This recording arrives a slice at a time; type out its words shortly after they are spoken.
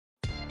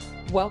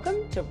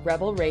Welcome to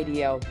Rebel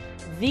Radio,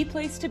 the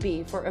place to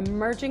be for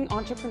emerging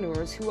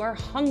entrepreneurs who are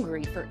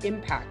hungry for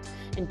impact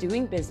and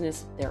doing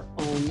business their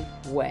own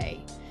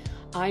way.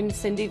 I'm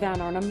Cindy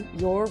Van Arnhem,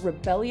 your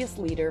rebellious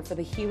leader for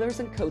the healers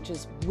and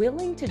coaches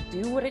willing to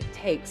do what it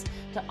takes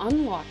to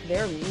unlock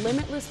their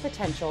limitless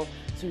potential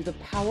through the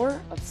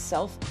power of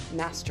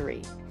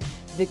self-mastery.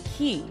 The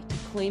key to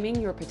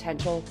claiming your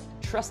potential,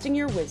 trusting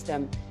your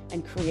wisdom,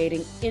 and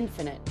creating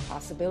infinite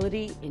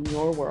possibility in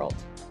your world.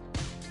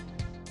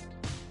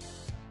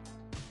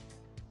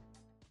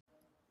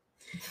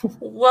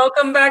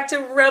 Welcome back to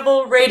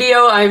Rebel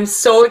Radio. I'm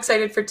so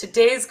excited for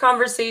today's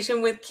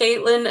conversation with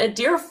Caitlin, a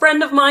dear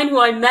friend of mine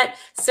who I met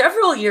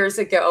several years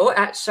ago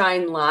at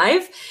Shine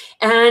Live.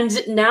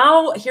 And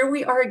now here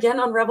we are again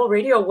on Rebel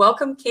Radio.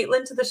 Welcome,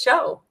 Caitlin, to the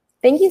show.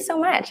 Thank you so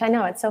much. I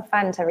know it's so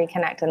fun to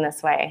reconnect in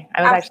this way.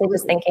 I was actually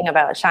just thinking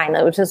about Shine,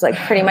 which was like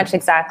pretty much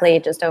exactly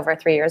just over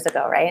 3 years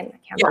ago, right? I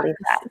can't believe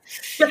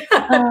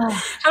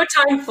that. How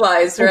time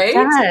flies, right?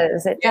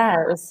 It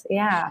does.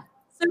 Yeah.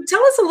 So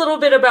tell us a little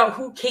bit about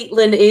who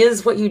Caitlin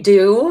is, what you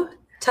do.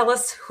 Tell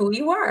us who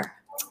you are.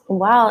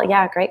 Well,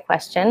 yeah, great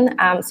question.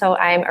 So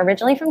I'm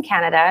originally from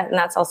Canada, and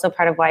that's also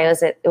part of why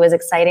it was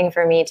exciting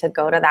for me to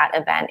go to that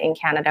event in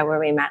Canada where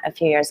we met a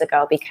few years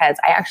ago, because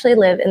I actually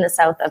live in the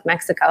south of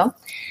Mexico.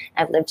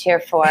 I've lived here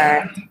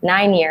for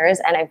 9 years,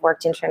 and I've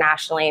lived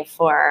internationally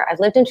for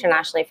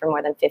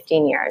more than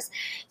 15 years.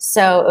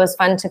 So it was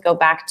fun to go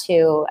back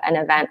to an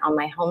event on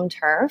my home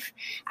turf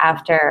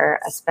after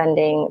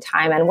spending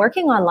time and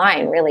working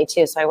online really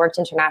too. So I worked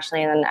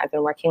internationally, and then I've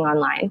been working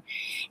online.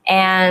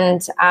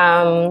 And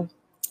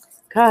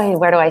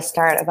where do I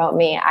start about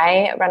me?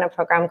 I run a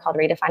program called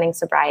Redefining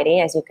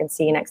Sobriety, as you can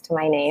see next to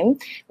my name,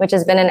 which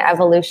has been an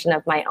evolution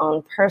of my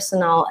own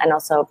personal and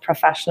also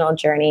professional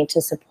journey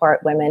to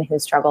support women who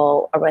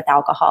struggle with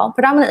alcohol,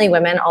 predominantly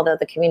women, although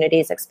the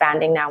community is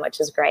expanding now, which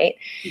is great.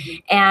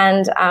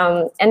 Mm-hmm.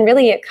 And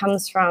really it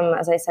comes from,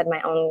 as I said,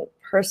 my own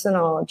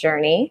personal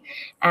journey.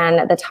 And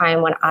at the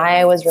time when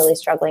I was really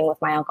struggling with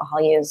my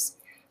alcohol use,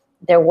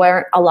 there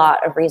weren't a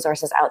lot of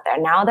resources out there.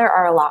 Now there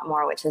are a lot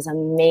more, which is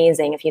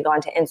amazing. If you go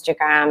onto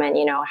Instagram and,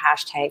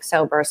 hashtag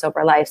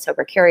sober life,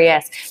 sober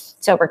curious,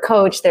 sober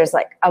coach, there's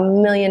like a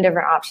million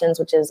different options,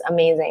 which is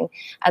amazing.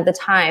 At the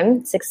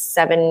time,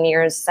 7,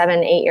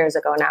 8 years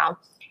ago now,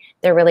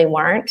 there really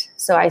weren't.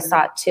 So I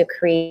sought to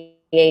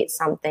create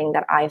something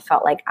that I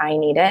felt like I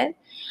needed.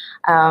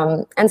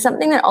 And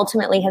something that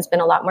ultimately has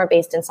been a lot more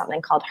based in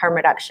something called harm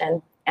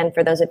reduction. And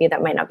for those of you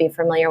that might not be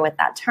familiar with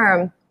that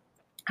term,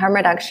 harm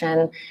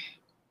reduction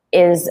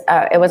is,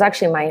 it was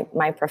actually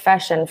my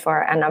profession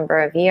for a number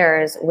of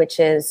years, which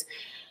is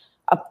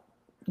a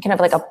kind of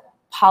like a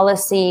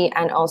policy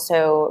and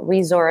also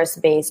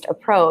resource-based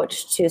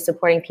approach to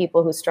supporting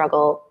people who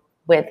struggle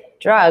with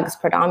drugs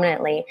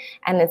predominantly.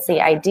 And it's the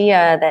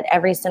idea that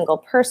every single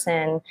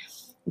person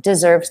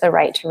deserves the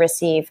right to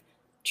receive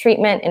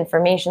treatment,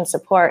 information,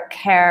 support,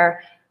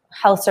 care,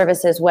 health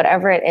services,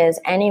 whatever it is,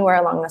 anywhere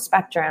along the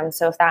spectrum.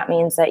 So if that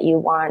means that you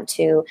want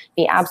to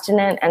be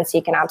abstinent and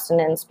seek an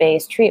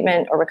abstinence-based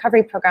treatment or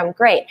recovery program,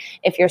 great.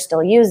 If you're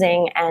still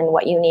using and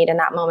what you need in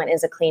that moment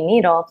is a clean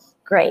needle,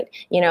 great.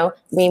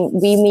 We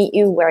meet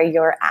you where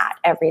you're at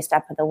every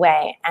step of the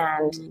way.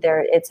 And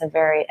it's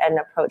an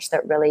approach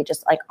that really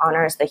just like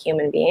honors the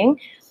human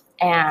being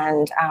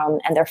and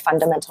their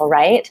fundamental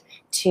right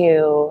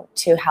to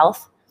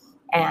health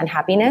and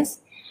happiness.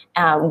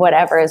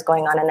 Whatever is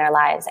going on in their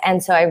lives.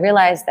 And so I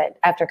realized that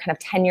after kind of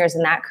 10 years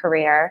in that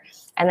career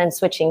and then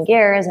switching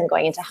gears and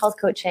going into health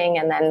coaching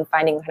and then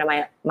finding kind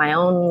of my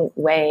own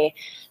way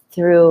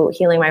through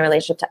healing my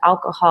relationship to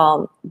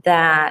alcohol,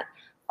 that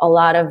a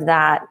lot of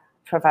that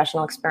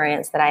professional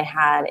experience that I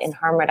had in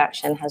harm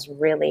reduction has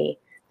really,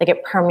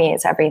 it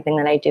permeates everything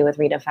that I do with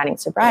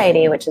Redefining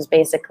Sobriety, which is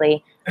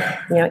basically,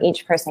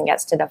 each person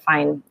gets to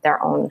define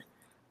their own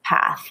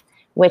path,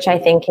 which I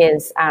think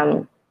is,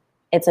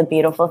 it's a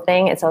beautiful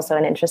thing. It's also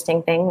an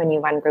interesting thing when you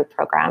run group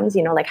programs,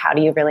 how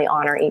do you really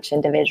honor each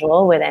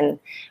individual within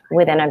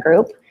a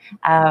group?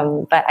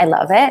 But I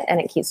love it. And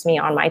it keeps me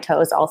on my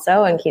toes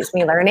also and keeps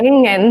me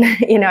learning. And,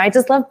 I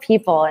just love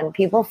people and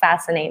people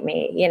fascinate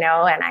me, and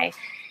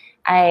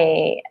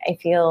I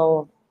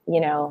feel,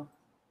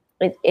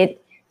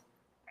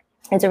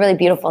 it's a really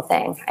beautiful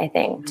thing, I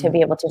think, to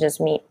be able to just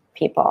meet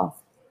people.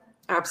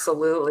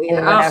 Absolutely. I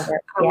love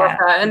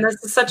that. And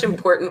this is such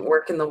important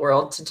work in the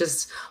world to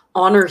just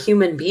honor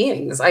human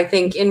beings. I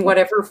think in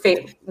whatever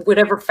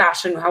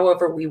fashion,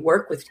 however we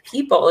work with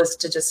people, is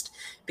to just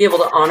be able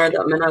to honor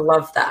them. And I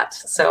love that.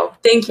 So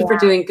thank you for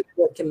doing good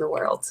work in the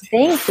world.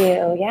 Thank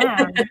you.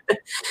 Yeah.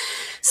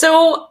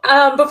 So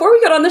before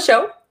we got on the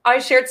show, I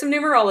shared some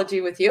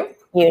numerology with you.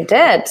 You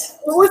did.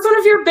 What was one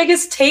of your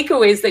biggest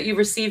takeaways that you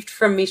received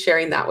from me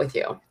sharing that with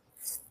you?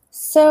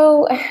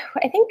 So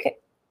I think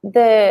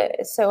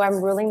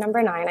I'm ruling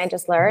number 9, I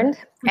just learned.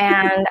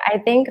 And I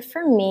think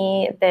for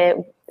me that,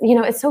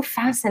 it's so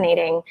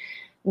fascinating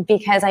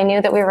because I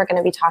knew that we were going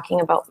to be talking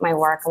about my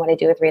work and what I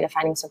do with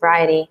Redefining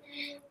Sobriety.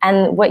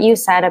 And what you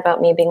said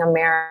about me being a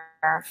mirror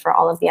for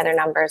all of the other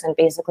numbers and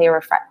basically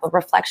a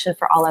reflection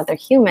for all other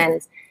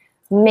humans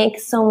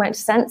makes so much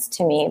sense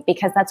to me,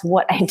 because that's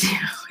what I do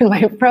in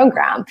my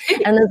program.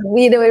 And it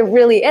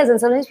really is. And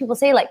sometimes people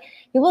say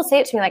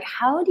it to me, like,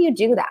 how do you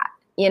do that?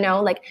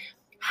 Like,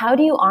 how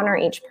do you honor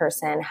each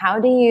person? How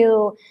do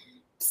you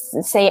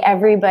say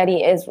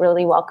everybody is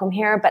really welcome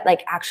here, but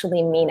like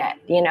actually mean it,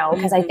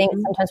 because I think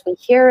sometimes we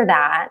hear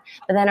that,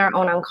 but then our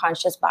own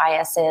unconscious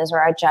biases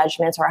or our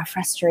judgments or our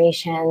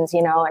frustrations,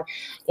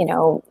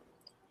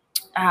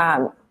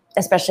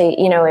 especially,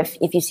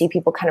 if you see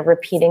people kind of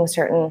repeating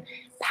certain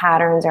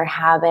patterns or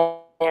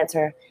habits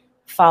or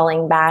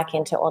falling back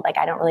into old, like,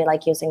 I don't really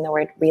like using the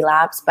word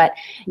relapse, but,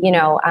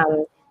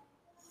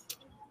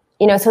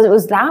 so it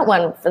was that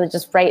one for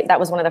just right. That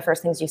was one of the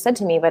first things you said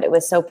to me, but it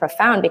was so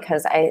profound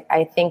because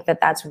I think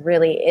that's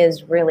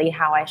really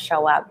how I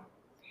show up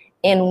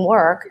in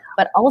work,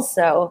 but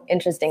also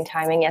interesting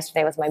timing.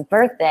 Yesterday was my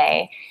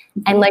birthday.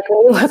 And like,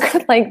 when you look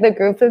at like the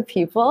group of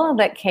people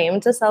that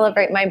came to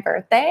celebrate my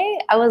birthday,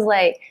 I was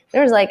like,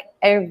 there's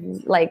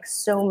like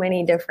so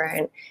many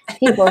different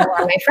people who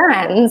are my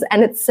friends.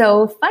 And it's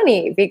so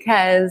funny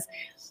because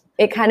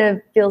it kind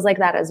of feels like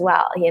that as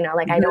well.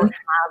 Like I don't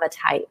have a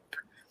type.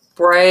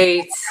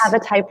 Right. I don't have a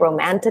type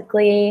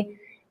romantically.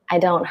 I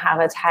don't have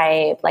a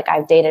type. Like,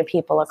 I've dated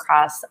people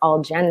across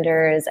all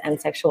genders and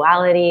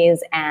sexualities.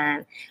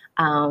 And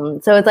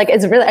so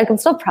it's really, I'm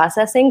still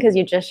processing because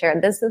you just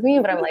shared this with me,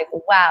 but I'm like,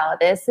 wow,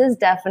 this is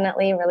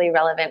definitely really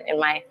relevant in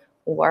my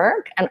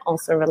work and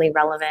also really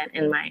relevant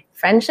in my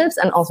friendships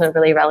and also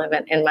really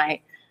relevant in my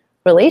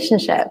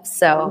relationships.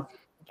 So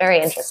very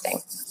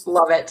interesting.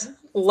 Love it.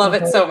 Love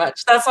it so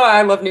much. That's why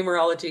I love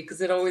numerology,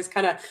 because it always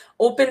kind of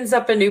opens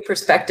up a new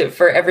perspective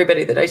for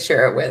everybody that I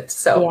share it with.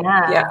 So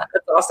yeah,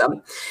 that's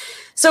awesome.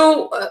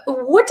 So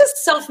what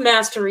does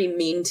self-mastery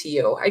mean to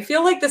you? I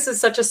feel like this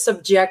is such a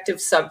subjective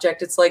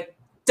subject. It's like,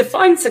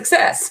 define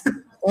success.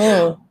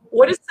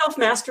 What does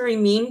self-mastery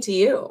mean to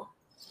you?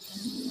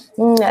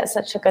 That's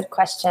such a good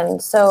question.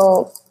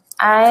 So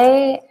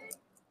for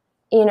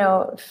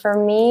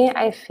me,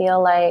 I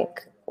feel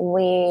like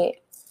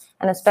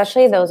and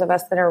especially those of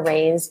us that are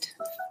raised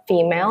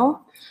female,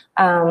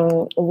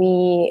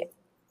 we,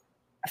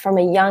 from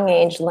a young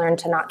age, learn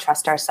to not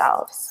trust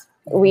ourselves.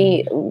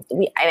 And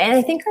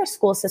I think our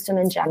school system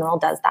in general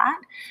does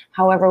that.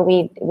 However,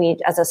 we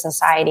as a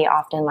society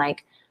often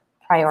like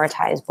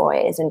prioritize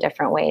boys in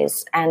different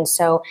ways. And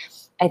so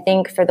I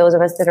think for those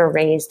of us that are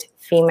raised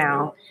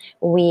female,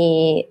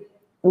 we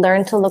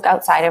learn to look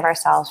outside of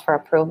ourselves for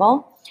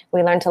approval.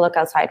 We learn to look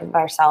outside of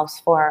ourselves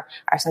for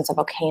our sense of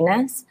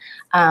okayness.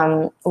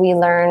 We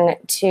learn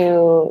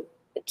to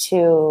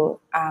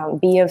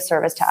be of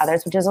service to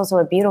others, which is also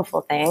a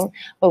beautiful thing,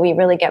 but we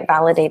really get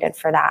validated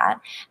for that.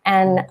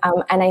 And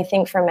I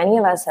think for many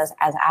of us as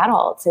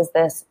adults is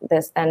this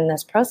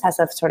process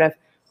of sort of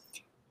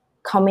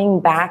coming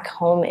back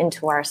home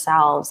into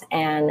ourselves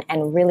and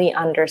really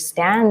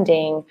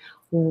understanding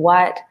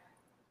what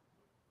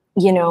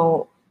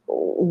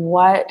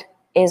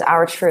is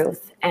our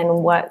truth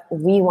and what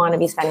we want to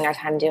be spending our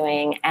time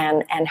doing,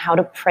 and how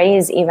to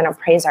praise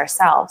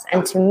ourselves.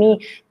 And to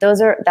me,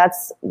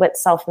 that's what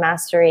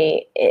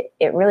self-mastery,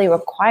 it really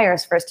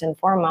requires first and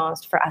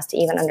foremost for us to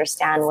even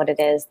understand what it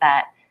is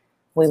that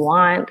we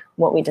want,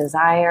 what we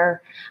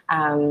desire.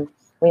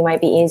 We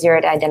might be easier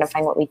at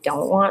identifying what we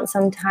don't want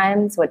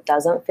sometimes, what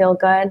doesn't feel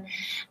good.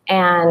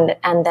 And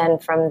then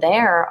from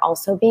there,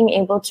 also being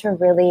able to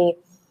really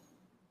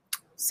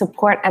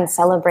support and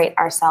celebrate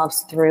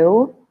ourselves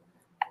through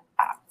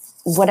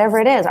whatever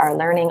it is, our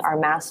learning, our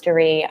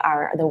mastery,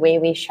 the way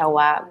we show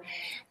up.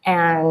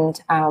 And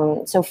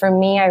so for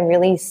me, I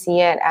really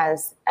see it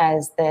as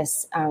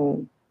this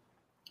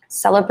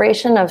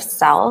celebration of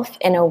self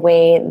in a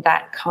way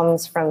that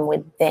comes from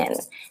within,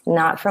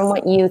 not from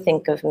what you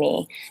think of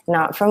me,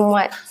 not from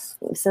what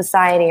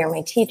society or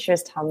my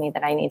teachers tell me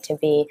that I need to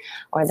be,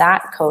 or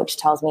that coach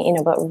tells me,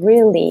 but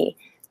really,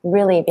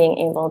 really being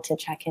able to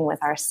check in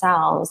with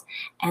ourselves.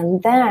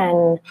 And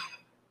then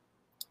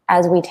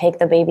as we take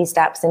the baby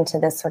steps into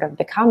this sort of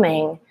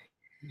becoming,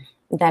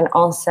 then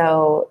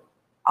also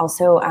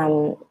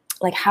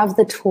like have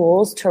the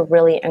tools to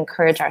really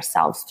encourage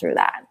ourselves through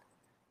that,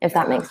 if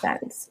that makes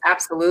sense.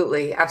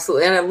 Absolutely.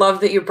 Absolutely. And I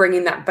love that you're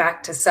bringing that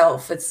back to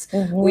self. It's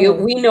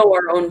we know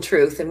our own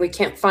truth, and we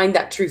can't find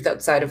that truth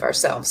outside of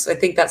ourselves. So I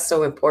think that's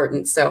so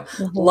important. So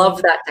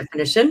love that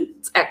definition.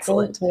 It's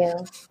excellent. Thank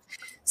you.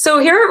 So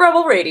here at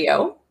Rebel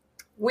Radio,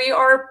 we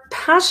are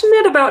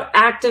passionate about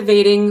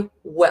activating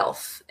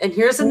wealth. And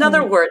here's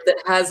another word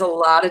that has a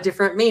lot of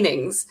different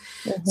meanings.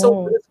 So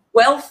what does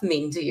wealth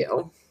mean to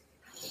you?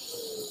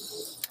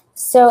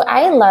 So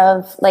I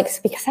love, like,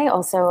 because I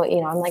also,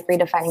 I'm like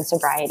redefining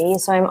sobriety.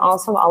 So I'm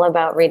also all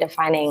about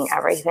redefining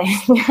everything.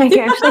 I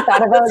actually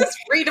thought about, just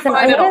redefine so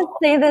I'm it going to all.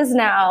 say this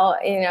now,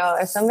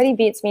 if somebody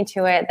beats me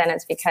to it, then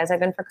it's because I've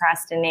been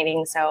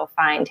procrastinating. So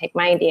fine, take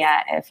my idea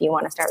if you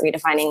want to start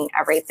redefining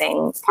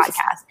everything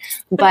podcast.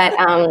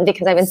 But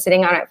because I've been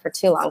sitting on it for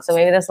too long. So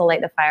maybe this will light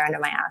the fire under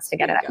my ass to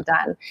get it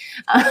done.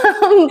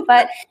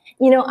 But,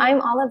 I'm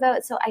all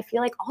about, so I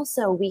feel like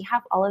also we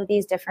have all of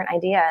these different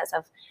ideas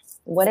of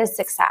what is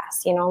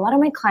success. A lot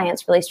of my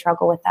clients really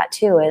struggle with that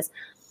too, is,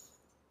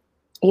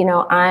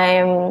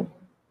 I'm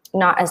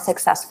not as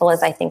successful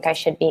as I think I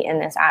should be in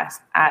this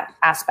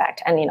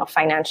aspect. And,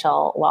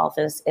 financial wealth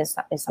is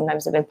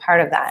sometimes a big part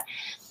of that.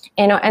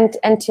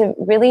 And to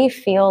really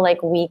feel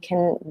like we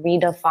can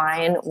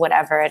redefine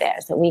whatever it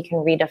is, that we can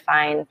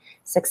redefine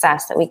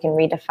success, that we can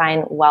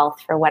redefine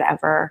wealth for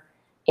whatever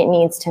it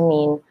needs to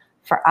mean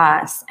for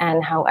us,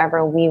 and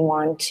however we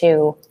want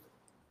to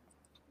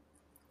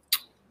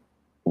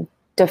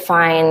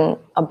define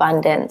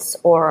abundance,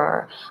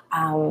 or,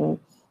 and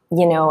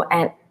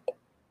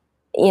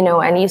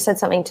you said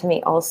something to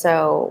me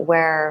also,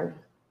 where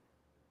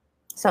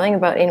something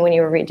about when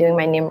you were doing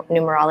my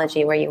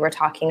numerology, where you were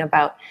talking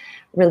about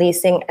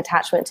releasing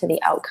attachment to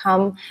the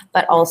outcome,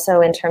 but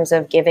also in terms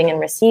of giving and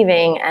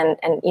receiving. And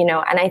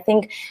I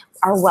think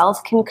our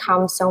wealth can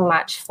come so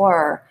much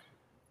for,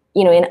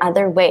 in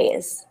other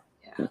ways,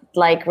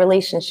 like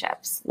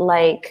relationships,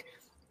 like,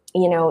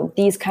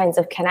 these kinds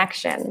of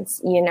connections,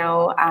 in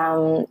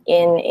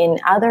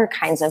other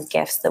kinds of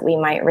gifts that we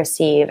might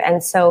receive.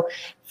 And so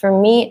for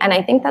me, and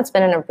I think that's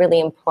been a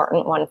really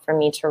important one for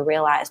me to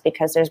realize,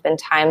 because there's been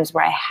times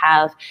where I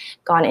have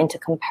gone into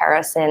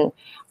comparison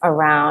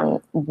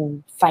around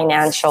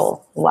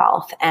financial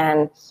wealth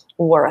and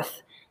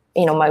worth,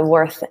 my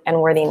worth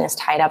and worthiness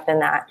tied up in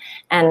that,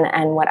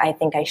 and what I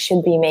think I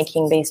should be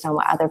making based on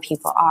what other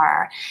people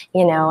are,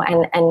 and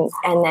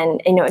then,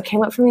 it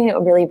came up for me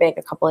really big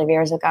a couple of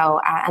years ago.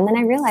 And then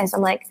I realized,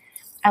 I'm like,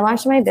 I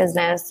launched my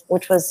business,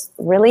 which was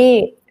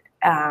really,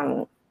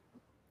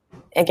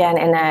 again,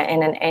 in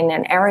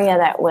an area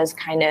that was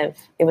it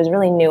was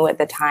really new at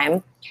the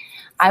time.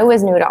 I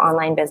was new to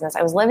online business.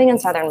 I was living in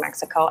southern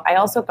Mexico. I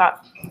also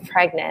got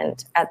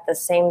pregnant at the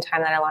same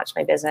time that I launched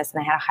my business,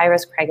 and I had a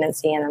high-risk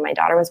pregnancy, and then my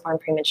daughter was born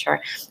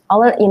premature.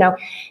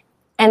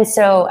 And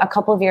so a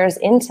couple of years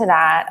into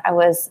that, I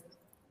was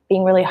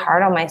being really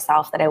hard on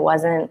myself that I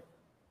wasn't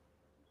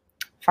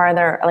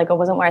farther, like it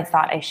wasn't where I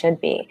thought I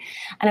should be.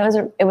 And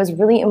it was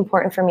really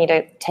important for me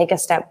to take a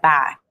step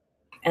back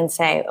and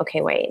say,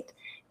 okay, wait,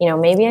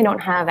 maybe I don't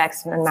have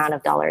X amount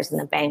of dollars in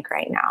the bank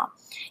right now,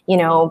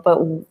 but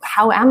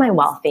how am I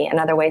wealthy in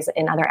other ways,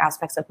 in other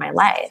aspects of my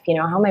life?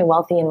 How am I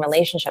wealthy in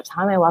relationships?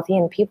 How am I wealthy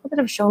in people that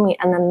have shown me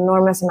an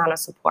enormous amount of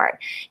support,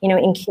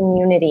 in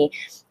community,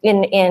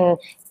 I'm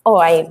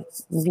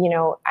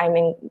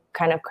in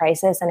kind of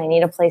crisis and I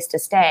need a place to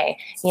stay,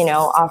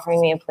 offering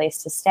me a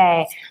place to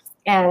stay.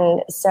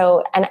 And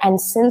so,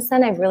 and since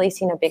then, I've really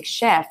seen a big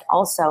shift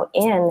also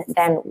in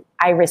then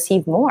I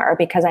receive more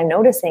because I'm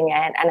noticing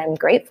it and I'm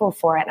grateful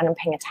for it and I'm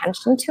paying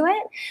attention to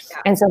it.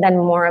 Yeah. And so then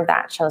more of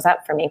that shows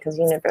up for me because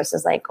the universe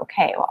is like,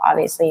 okay, well,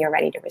 obviously you're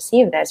ready to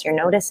receive this. You're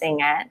noticing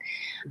it.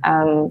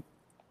 So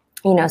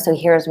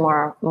here's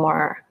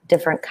more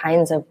different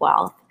kinds of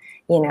wealth,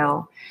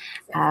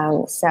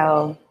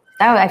 so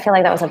I feel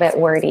like that was a bit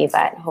wordy,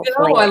 but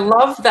hopefully. No, I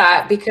love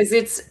that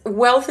because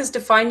wealth is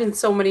defined in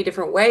so many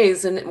different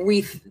ways. And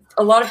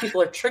a lot of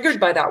people are triggered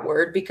by that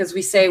word because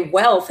we say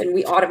wealth and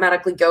we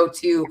automatically go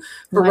to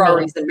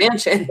Ferraris and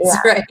mansions,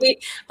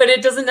 right? But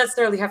it doesn't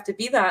necessarily have to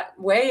be that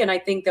way. And I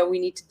think that we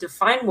need to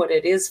define what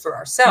it is for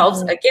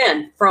ourselves,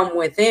 again, from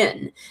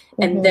within,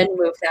 and then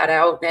move that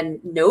out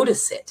and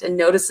notice it and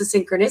notice the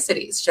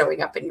synchronicities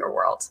showing up in your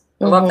world.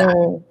 I love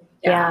that.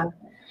 Yeah.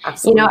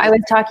 Absolutely. I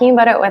was talking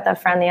about it with a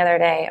friend the other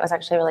day. It was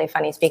actually really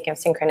funny. Speaking of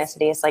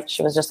synchronicities, like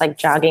she was just like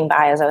jogging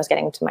by as I was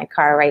getting to my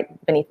car right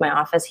beneath my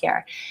office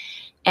here.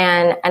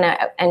 And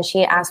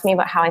she asked me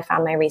about how I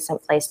found my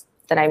recent place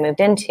that I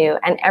moved into.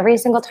 And every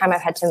single time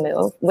I've had to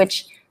move,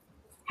 which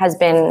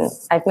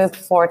I've moved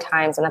 4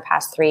 times in the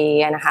past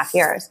 3.5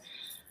 years,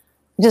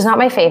 which is not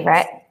my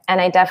favorite. And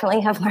I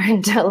definitely have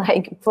learned to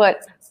like put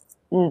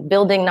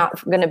building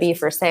not going to be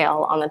for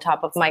sale on the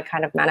top of my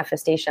kind of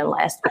manifestation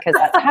list because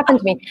that's happened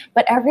to me.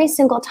 But every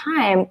single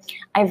time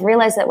I've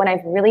realized that when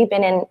I've really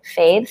been in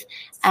faith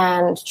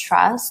and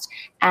trust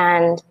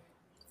and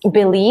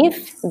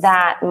belief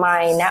that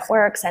my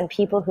networks and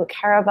people who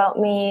care about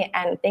me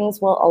and things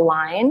will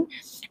align.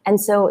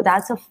 And so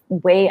that's a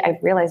way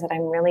I've realized that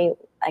I'm really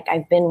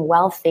I've been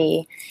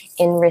wealthy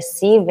in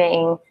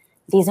receiving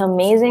these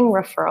amazing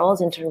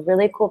referrals into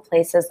really cool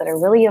places that are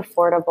really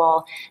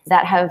affordable,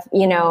 that have,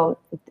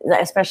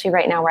 especially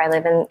right now where I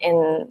live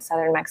in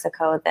southern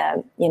Mexico,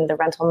 the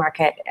rental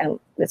market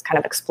is kind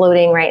of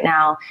exploding right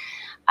now.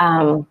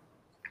 And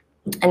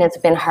it's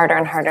been harder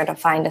and harder to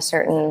find a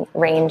certain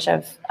range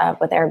of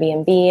with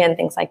Airbnb and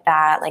things like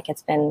that. Like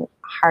it's been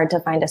hard to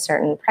find a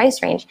certain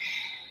price range.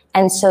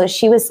 And so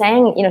she was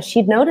saying, you know,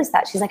 she'd noticed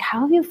that. She's like,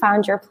 how have you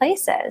found your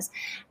places?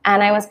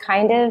 And I was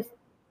kind of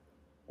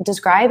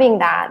describing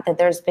that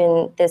there's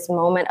been this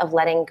moment of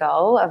letting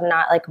go, of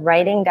not like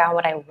writing down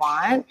what I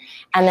want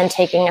and then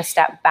taking a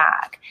step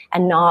back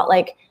and not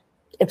like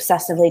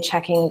obsessively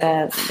checking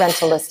the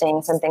rental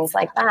listings and things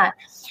like that.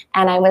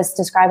 And I was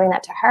describing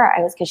that to her.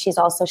 Because she's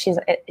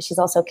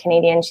also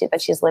Canadian,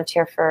 but she's lived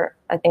here for,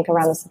 I think,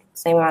 around the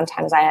same amount of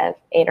time as I have,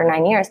 8 or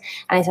 9 years.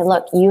 And I said,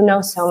 look, you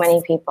know so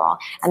many people,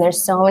 and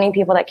there's so many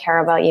people that care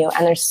about you,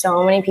 and there's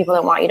so many people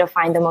that want you to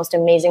find the most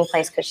amazing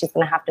place because she's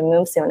going to have to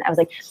move soon. I was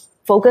like,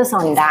 focus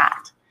on that.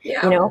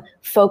 Yeah. You know,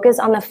 focus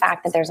on the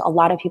fact that there's a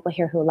lot of people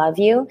here who love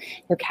you,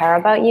 who care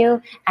about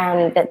you,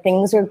 and that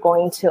things are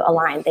going to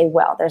align. They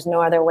will. There's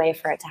no other way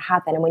for it to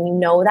happen. And when you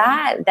know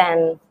that,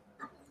 then,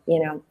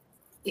 you know.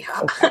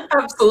 Yeah,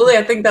 absolutely.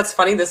 I think that's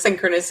funny, the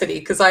synchronicity,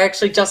 because I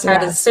actually just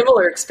had a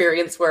similar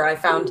experience where I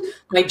found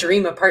my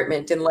dream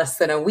apartment in less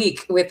than a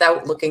week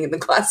without looking in the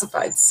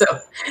classifieds. So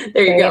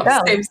there you go.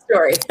 Same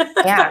story.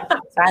 Yeah,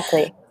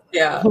 exactly.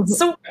 Yeah.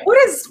 So what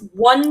is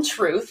one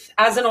truth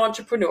as an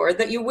entrepreneur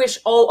that you wish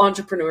all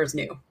entrepreneurs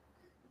knew?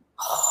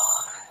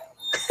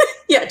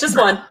 Yeah, just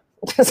one.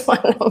 Just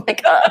one. Oh my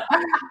God.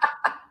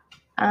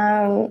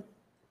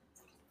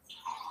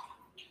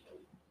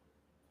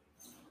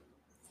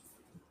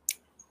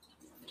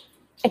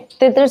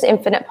 There's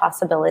infinite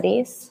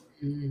possibilities.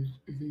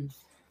 Mm-hmm.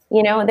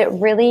 You know, that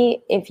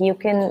really, if you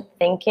can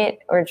think it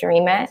or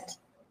dream it,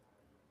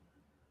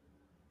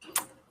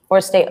 or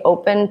stay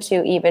open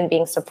to even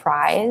being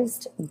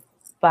surprised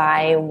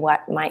by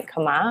what might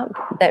come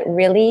up, that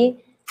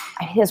really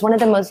is one of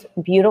the most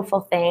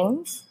beautiful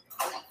things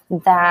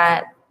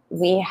that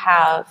we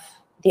have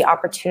the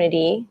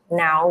opportunity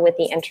now with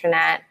the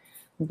internet,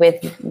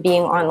 with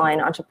being online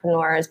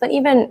entrepreneurs, but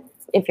even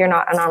if you're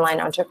not an online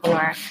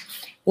entrepreneur,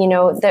 you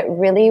know, that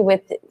really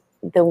with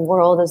the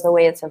world as the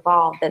way it's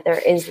evolved, that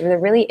there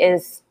really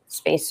is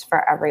space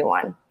for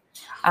everyone.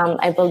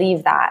 I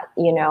believe that,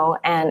 you know,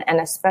 and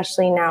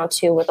especially now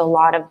too, with a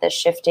lot of the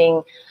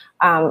shifting,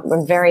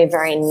 very,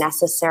 very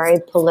necessary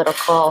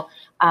political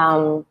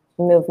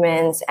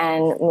movements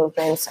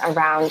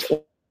around,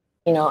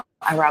 you know,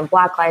 around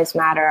Black Lives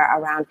Matter,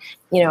 around,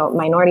 you know,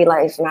 minority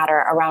lives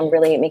matter, around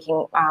really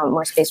making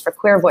more space for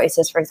queer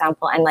voices, for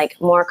example, and like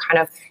more kind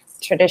of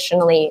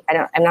traditionally,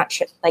 I'm not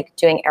sure, like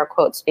doing air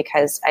quotes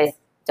because I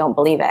don't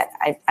believe it.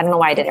 I don't know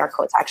why I did air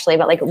quotes actually,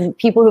 but like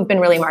people who've been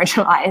really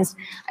marginalized.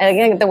 I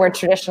think the word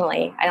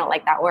traditionally, I don't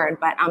like that word,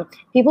 but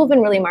people who've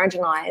been really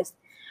marginalized.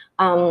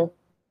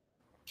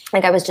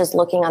 Like I was just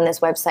looking on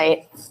this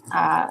website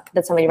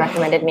that somebody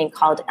recommended me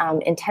called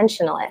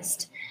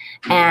Intentionalist.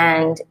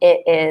 And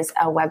it is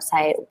a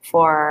website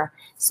for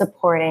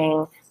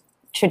supporting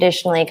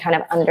traditionally kind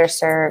of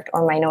underserved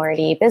or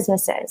minority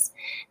businesses.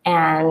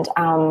 And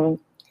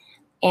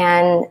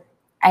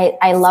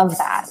I love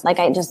that. Like,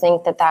 I just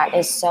think that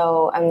is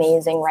so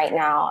amazing right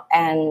now,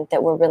 and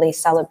that we're really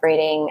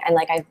celebrating. And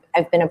like,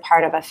 I've been a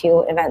part of a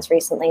few events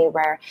recently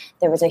where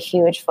there was a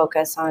huge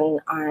focus on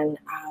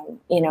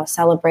you know,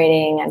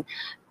 celebrating and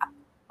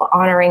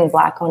honoring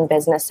Black-owned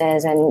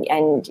businesses,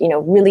 and you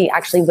know, really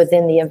actually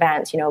within the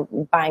event, you know,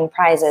 buying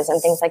prizes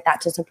and things like that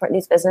to support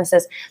these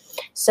businesses.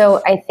 So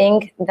I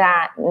think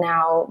that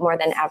now more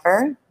than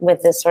ever,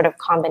 with this sort of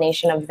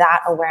combination of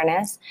that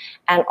awareness,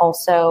 and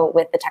also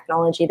with the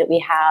technology that we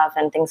have,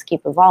 and things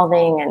keep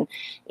evolving, and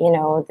you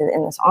know,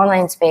 in this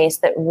online space,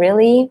 that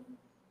really,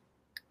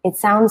 it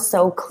sounds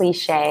so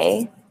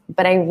cliche,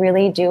 but I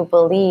really do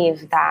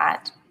believe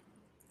that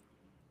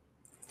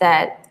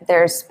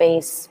there's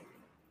space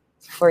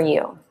for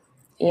you,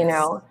 you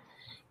know,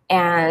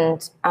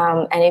 and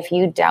if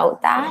you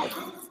doubt that,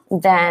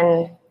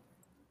 then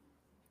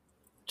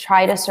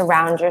try to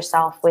surround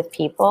yourself with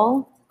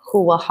people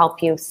who will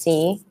help you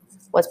see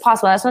what's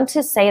possible. That's not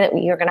to say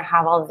that you're going to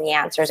have all of the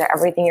answers, or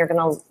everything you're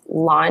going to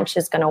launch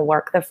is going to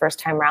work the first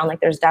time around.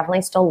 Like, there's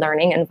definitely still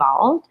learning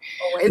involved,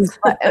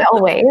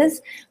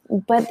 always.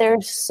 But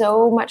there's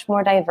so much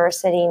more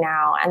diversity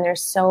now, and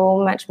there's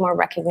so much more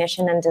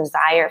recognition and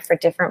desire for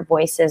different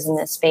voices in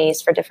this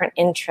space, for different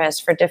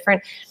interests, for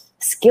different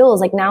skills.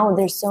 Like, now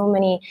there's so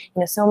many, you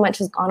know, so much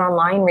has gone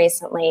online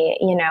recently,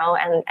 you know,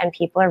 and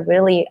people are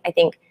really, I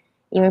think,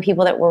 even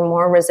people that were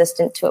more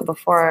resistant to it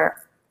before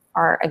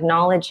are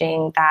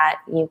acknowledging that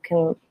you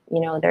can, you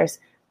know, there's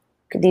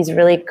these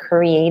really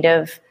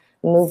creative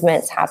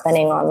movements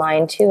happening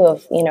online too,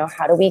 of, you know,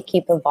 how do we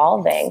keep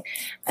evolving?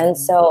 And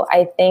so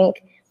I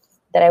think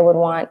that I would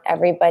want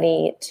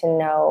everybody to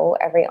know,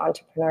 every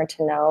entrepreneur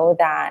to know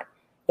that,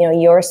 you know,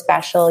 your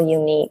special,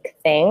 unique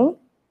thing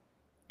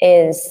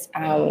is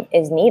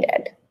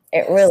needed.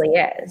 It really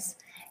is,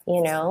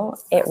 you know,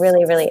 it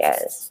really, really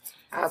is.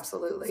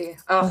 Absolutely.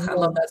 Oh, mm-hmm. I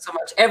love that so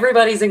much.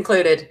 Everybody's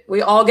included.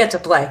 We all get to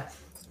play.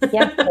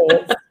 Yes,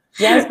 please.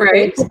 Yes,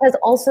 right. Please. Because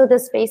also the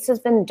space has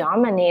been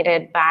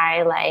dominated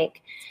by,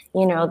 like,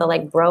 you know, the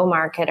like bro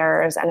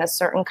marketers and a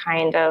certain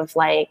kind of,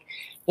 like,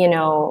 you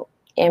know,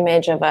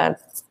 image of a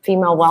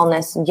female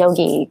wellness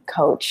yogi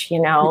coach, you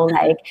know,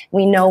 like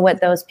we know what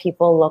those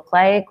people look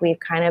like. We've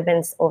kind of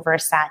been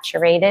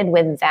oversaturated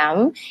with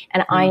them.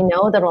 And I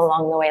know that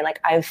along the way, like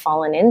I've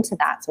fallen into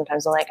that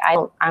sometimes. Like,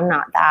 I'm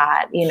not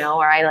that, you know,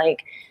 or I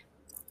like,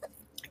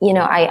 you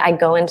know, I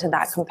go into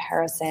that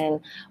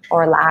comparison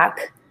or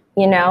lack,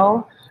 you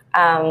know?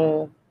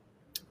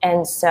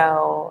 And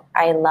so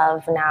I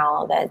love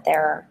now that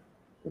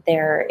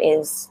there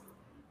is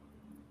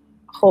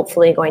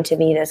hopefully going to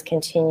be this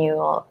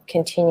continued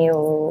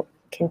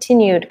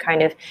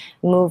kind of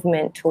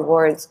movement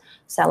towards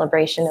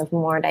celebration of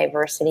more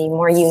diversity,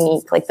 more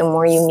unique. Like the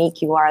more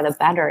unique you are, the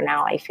better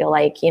now. I feel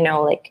like, you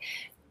know, like,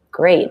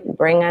 great,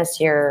 bring us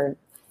your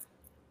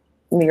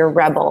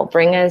rebel,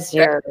 bring us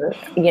your,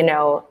 you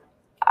know,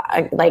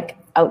 like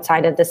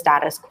outside of the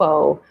status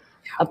quo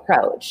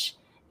approach,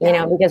 you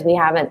know, because we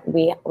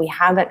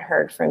haven't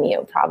heard from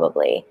you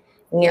probably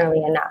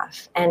nearly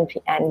enough, and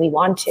we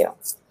want to.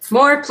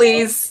 More,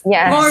 please.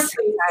 Yes. More,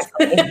 please.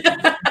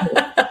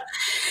 Exactly.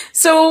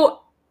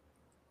 So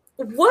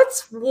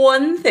what's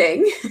one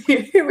thing,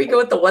 here we go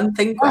with the one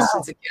thing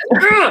questions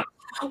again.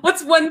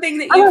 What's one thing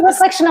that I'm a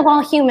reflection of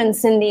all humans,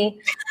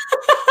 Cindy.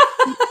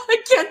 I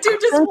can't do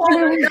just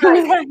one.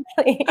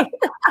 Exactly.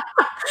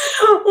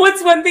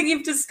 What's one thing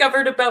you've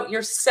discovered about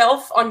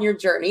yourself on your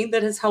journey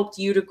that has helped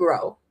you to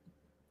grow?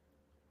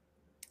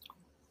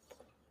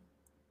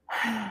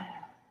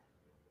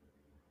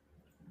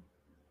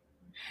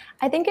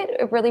 I think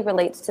it really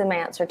relates to my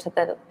answer to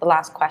the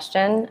last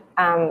question.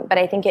 But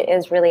I think it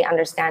is really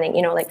understanding,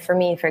 you know, like for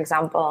me, for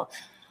example,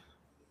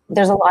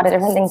 there's a lot of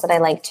different things that I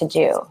like to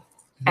do.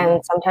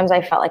 And sometimes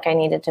I felt like I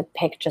needed to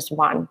pick just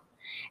one.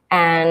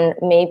 And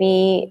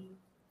maybe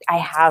I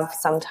have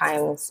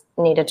sometimes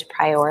needed to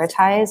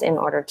prioritize in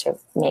order to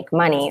make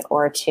money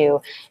or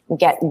to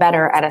get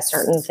better at a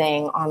certain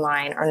thing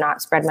online or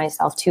not spread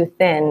myself too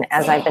thin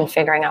as I've been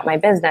figuring out my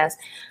business.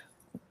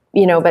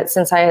 You know, but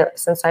since I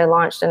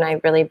launched and I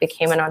really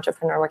became an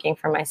entrepreneur working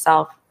for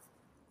myself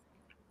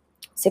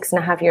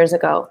 6.5 years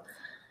ago,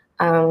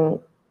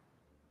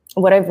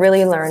 what I've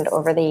really learned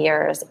over the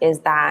years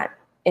is that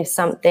if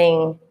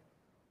something,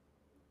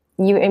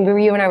 you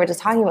and I were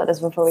just talking about this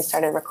before we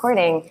started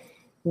recording,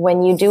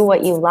 when you do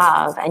what you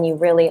love and you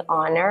really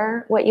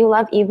honor what you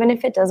love, even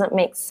if it doesn't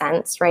make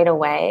sense right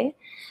away,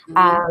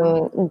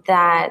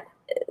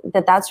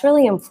 that's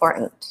really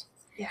important.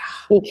 Yeah.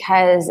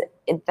 Because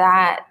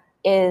that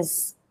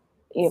is,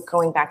 you're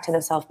going back to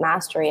the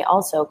self-mastery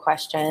also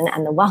question,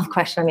 and the wealth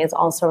question, I mean, it's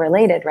also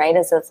related, right?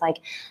 It's like,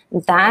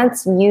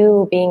 that's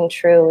you being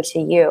true to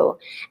you.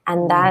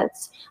 And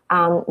that's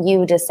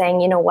you just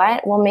saying, you know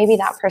what, well, maybe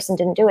that person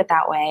didn't do it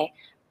that way,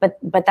 but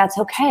that's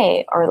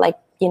okay. Or like,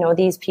 you know,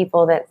 these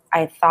people that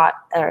I thought,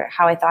 or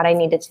how I thought I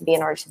needed to be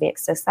in order to be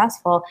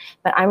successful,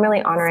 but I'm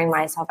really honoring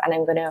myself, and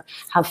I'm going to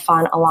have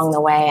fun along the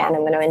way, and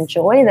I'm going to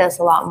enjoy this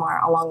a lot more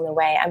along the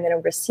way. I'm going to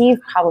receive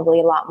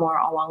probably a lot more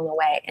along the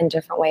way in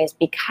different ways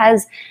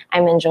because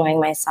I'm enjoying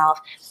myself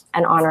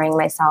and honoring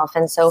myself.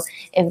 And so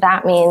if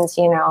that means,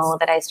 you know,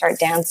 that I start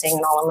dancing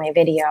in all of my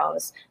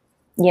videos,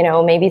 you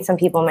know, maybe some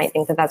people might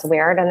think that that's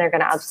weird and they're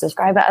going to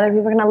unsubscribe, but other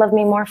people are going to love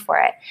me more for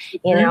it.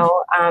 You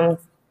know,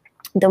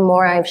 the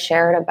more I've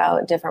shared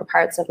about different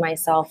parts of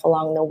myself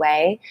along the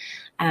way,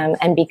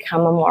 and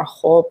become a more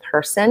whole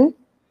person,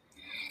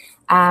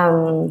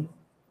 the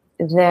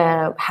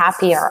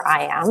happier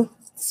I am,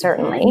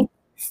 certainly.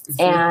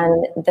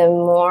 And the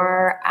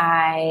more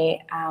I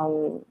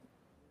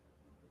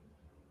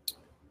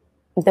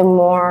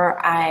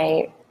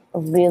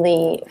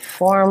really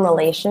form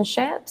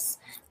relationships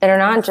that are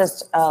not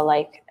just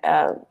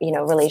you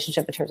know,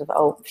 relationship in terms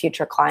of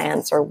future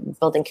clients or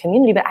building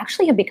community, but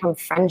actually have become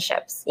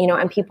friendships, you know,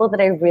 and people that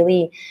I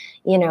really,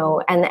 you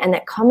know, and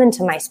that come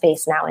into my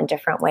space now in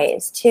different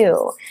ways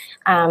too.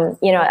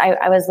 You know,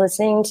 I was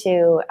listening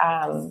to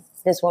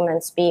this woman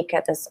speak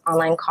at this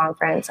online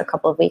conference a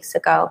couple of weeks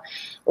ago,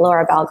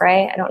 Laura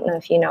Belgray. I don't know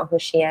if you know who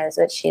she is,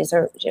 but she's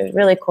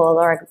really cool.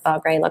 Laura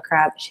Belgray, look her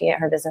up.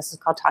 Her business is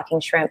called Talking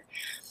Shrimp.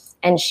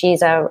 And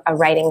she's a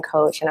writing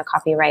coach and a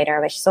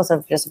copywriter, but she's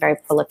also just a very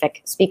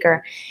prolific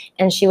speaker.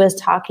 And she was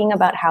talking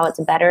about how it's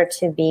better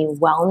to be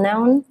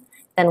well-known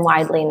than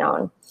widely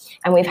known.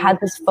 And we've had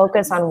this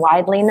focus on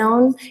widely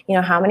known, you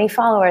know, how many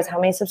followers, how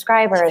many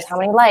subscribers, how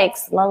many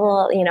likes,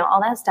 level, you know,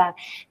 all that stuff.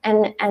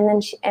 And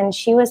then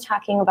she was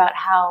talking about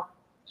how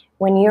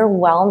when you're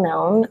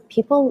well-known,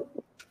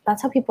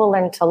 that's how people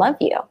learn to love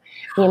you,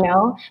 you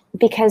know,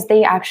 because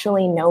they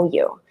actually know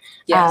you.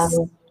 Yes.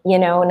 You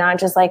know, not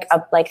just like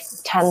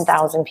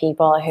 10,000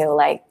 people who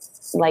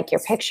like your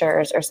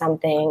pictures or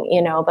something,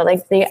 you know, but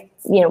like you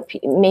know,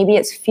 maybe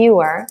it's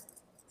fewer.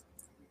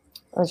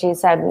 As you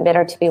said,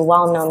 better to be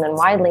well known than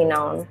widely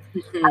known.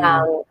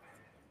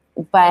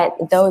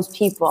 But those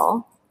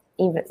people,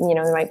 even, you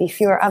know, there might be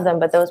fewer of them,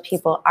 but those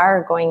people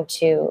are going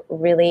to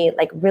really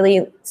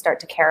start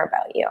to care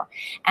about you.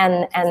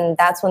 And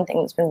that's one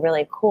thing that's been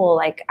really cool.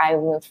 Like, I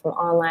moved from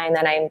online,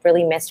 then I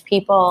really missed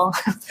people.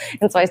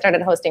 And so I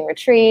started hosting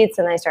retreats,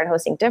 and I started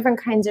hosting different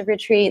kinds of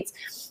retreats.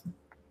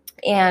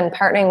 and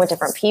partnering with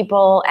different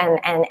people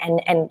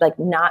and like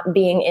not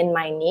being in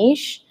my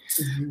niche.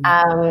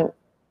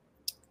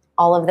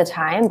 All of the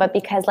time, but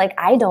because like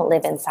I don't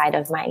live inside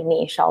of my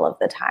niche all of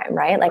the time,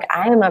 right? Like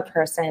I am a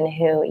person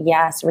who,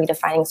 yes,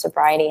 redefining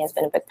sobriety has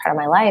been a big part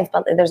of my life,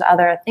 but there's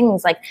other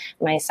things like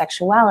my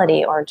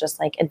sexuality or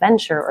just like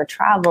adventure or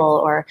travel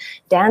or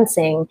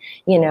dancing,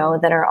 you know,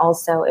 that are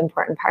also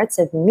important parts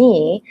of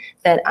me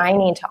that I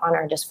need to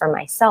honor just for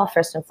myself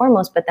first and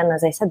foremost. But then,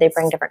 as I said, they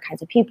bring different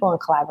kinds of people and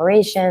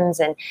collaborations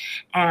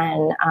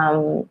and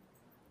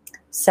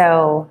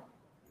so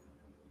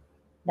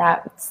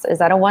is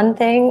that a one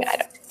thing? I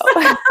don't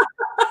know.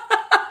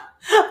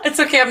 It's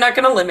okay. I'm not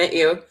going to limit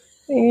you.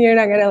 You're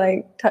not going to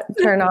like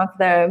turn off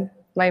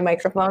my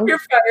microphone? You're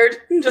fired.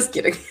 I'm just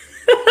kidding.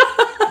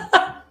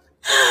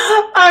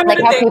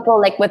 Like how people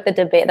like with the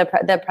debate,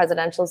 the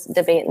presidential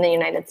debate in the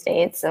United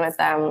States with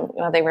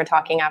they were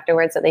talking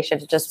afterwards that they should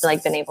have just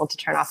like been able to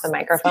turn off the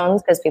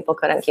microphones because people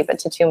couldn't keep it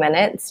to 2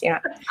 minutes. You're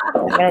not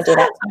going to do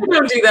that. I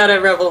don't do that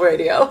at Rebel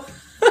Radio.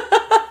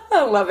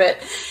 I love it.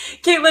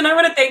 Caitlin, I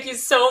want to thank you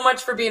so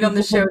much for being on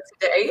the show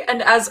today.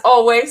 And as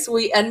always,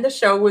 we end the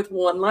show with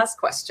one last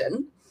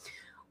question.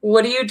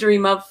 What do you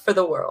dream of for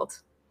the world?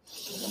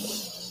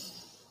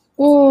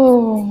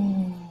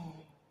 Ooh.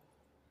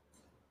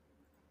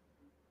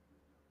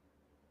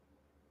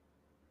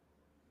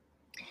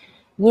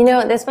 You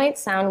know, this might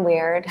sound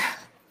weird,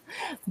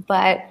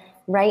 but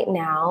right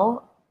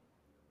now,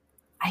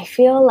 I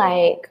feel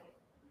like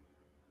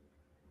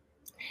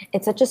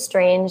it's such a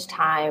strange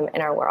time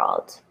in our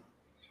world.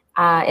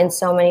 In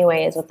so many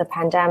ways, with the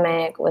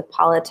pandemic, with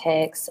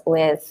politics,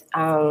 with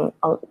a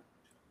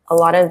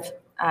lot of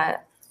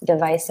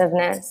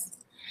divisiveness.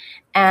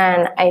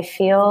 And I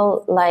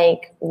feel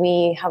like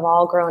we have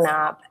all grown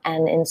up,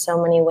 and in so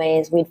many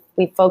ways,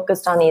 we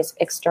focused on these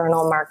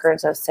external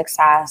markers of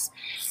success,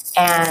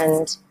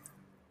 and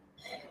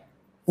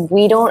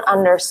we don't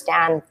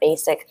understand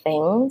basic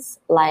things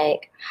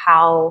like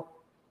how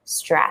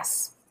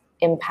stress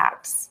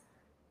impacts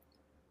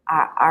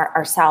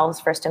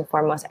ourselves first and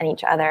foremost and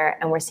each other.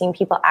 And we're seeing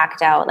people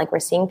act out, like we're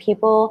seeing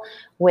people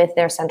with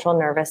their central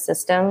nervous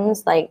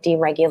systems like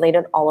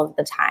deregulated all of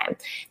the time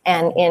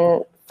and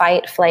in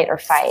fight, flight, or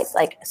fight.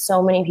 Like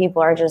so many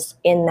people are just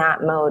in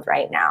that mode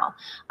right now.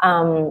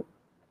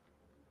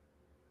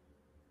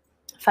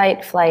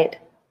 Fight, flight,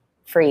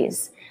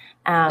 freeze.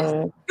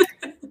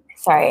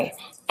 Sorry.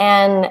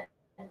 And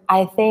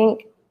I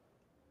think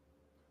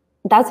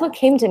that's what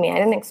came to me. I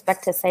didn't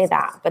expect to say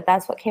that, but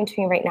that's what came to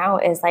me right now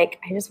is like,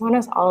 I just want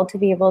us all to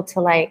be able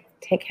to like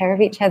take care of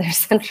each other's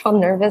central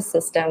nervous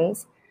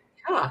systems.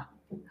 Yeah,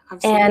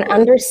 absolutely. And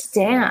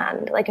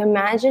understand, like,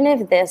 imagine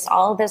if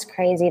all of this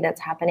crazy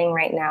that's happening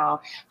right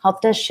now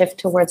helped us shift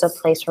towards a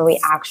place where we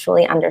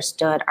actually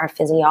understood our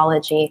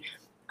physiology,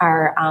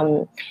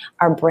 our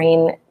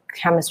brain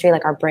chemistry,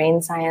 like our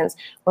brain science,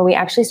 where we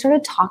actually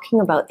started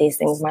talking about these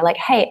things more like,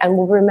 hey, and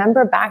we'll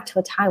remember back to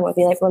a time where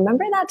we'd be like,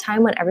 remember that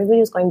time when everybody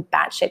was going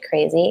batshit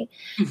crazy?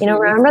 You know,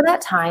 remember that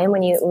time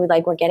when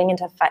were getting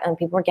into fight and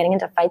people were getting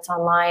into fights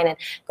online and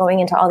going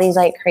into all these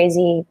like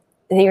crazy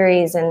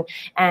theories and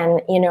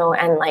you know,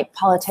 and like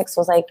politics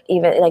was like,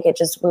 even like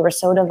we were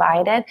so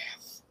divided.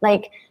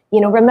 Like, you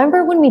know,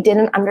 remember when we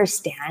didn't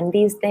understand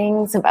these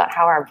things about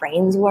how our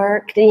brains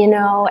worked, you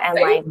know, and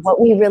like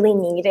what we really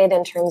needed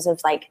in terms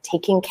of like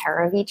taking care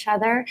of each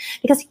other?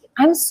 Because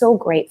I'm so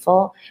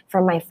grateful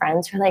for my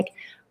friends who like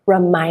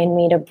remind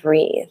me to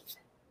breathe.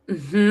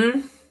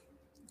 Mm-hmm.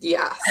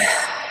 Yeah.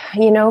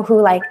 You know,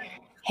 who like,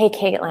 hey,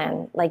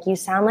 Caitlin, like you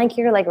sound like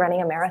you're like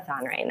running a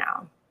marathon right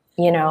now.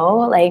 You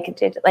know,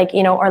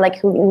 you know, or like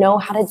who know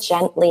how to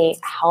gently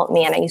help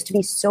me. And I used to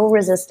be so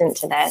resistant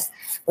to this,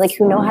 like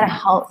who know how to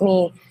help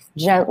me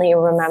gently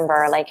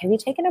remember, like, have you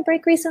taken a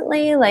break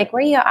recently? Like,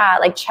 where are you at?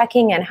 Like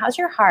checking in. How's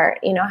your heart?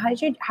 You know, how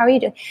are you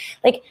doing?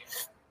 Like,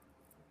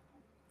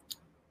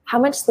 how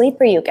much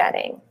sleep are you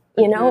getting?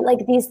 You know,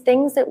 like these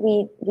things that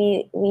we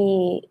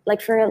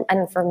like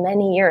for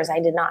many years,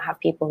 I did not have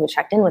people who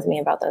checked in with me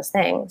about those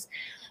things.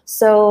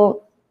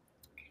 So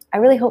I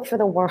really hope for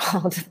the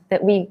world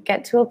that we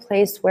get to a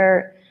place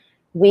where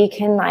we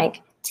can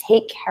like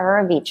take care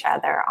of each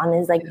other on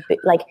these like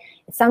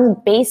it sounds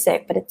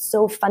basic, but it's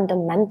so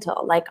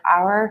fundamental. Like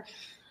our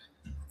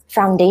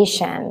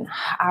foundation,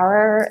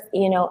 our,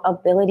 you know,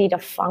 ability to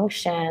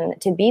function,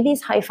 to be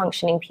these high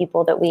functioning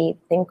people that we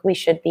think we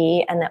should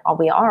be and that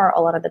we are a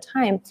lot of the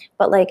time,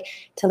 but like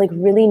to like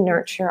really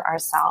nurture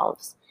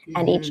ourselves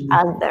and each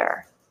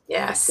other.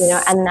 Yes. You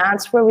know, and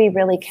that's where we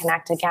really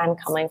connect, again,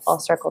 coming full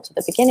circle to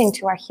the beginning,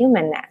 to our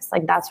humanness.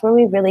 Like that's where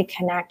we really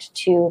connect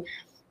to,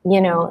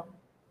 you know,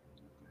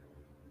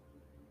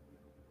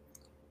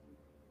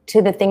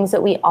 to the things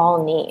that we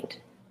all need.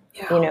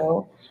 You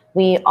know,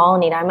 we all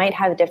need. I might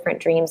have different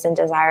dreams and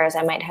desires.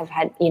 I might have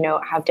had, you know,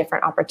 have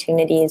different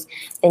opportunities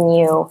than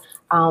you.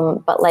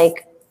 But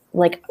like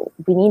like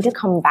we need to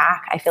come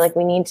back. I feel like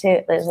we need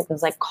to,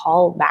 there's like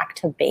call back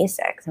to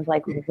basics of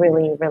like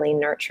really, really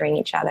nurturing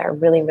each other,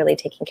 really, really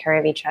taking care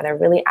of each other,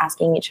 really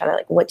asking each other,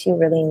 like, what do you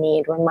really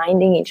need?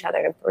 Reminding each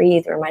other to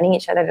breathe, reminding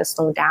each other to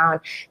slow down,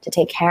 to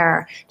take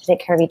care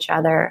of each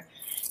other.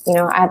 You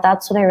know,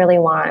 that's what I really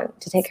want,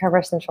 to take care of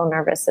our central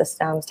nervous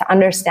systems, to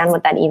understand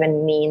what that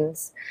even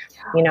means.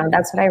 You know,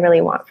 that's what I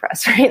really want for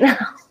us right now.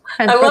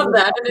 I love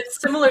that. And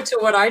it's similar to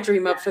what I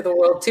dream up for the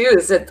world too,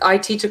 is that I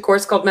teach a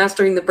course called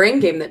Mastering the Brain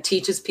Game that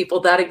teaches people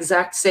that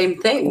exact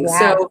same thing. Yes,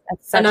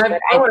 so, and I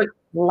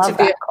love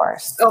that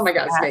course. Oh my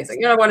God, it's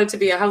amazing. And I want it to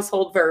be a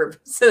household verb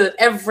so that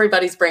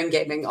everybody's brain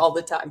gaming all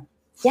the time.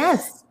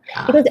 Yes.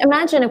 Because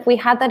imagine if we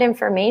had that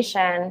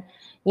information,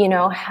 you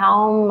know,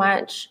 how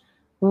much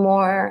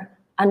more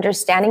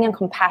understanding and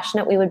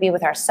compassionate we would be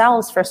with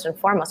ourselves first and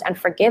foremost, and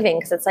forgiving,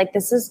 because it's like,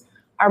 this is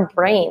our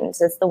brains,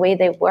 it's the way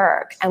they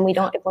work, and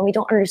when we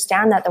don't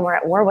understand that, then we're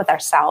at war with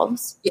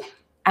ourselves,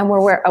 and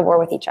we're at war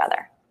with each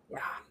other.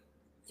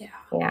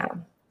 Yeah.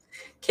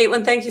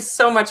 Caitlin, thank you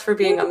so much for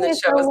being on the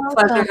show. It was a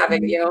pleasure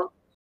having you.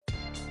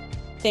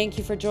 Thank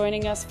you for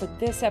joining us for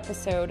this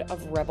episode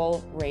of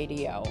Rebel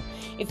Radio.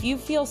 If you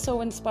feel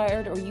so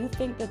inspired, or you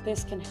think that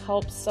this can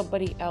help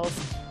somebody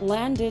else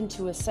land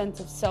into a sense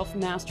of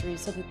self-mastery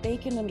so that they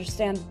can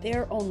understand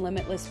their own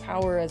limitless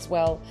power as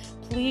well,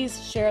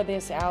 please share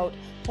this out,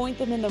 point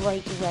them in the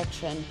right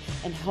direction,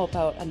 and help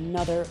out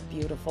another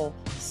beautiful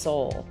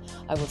soul.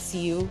 I will see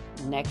you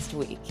next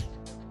week.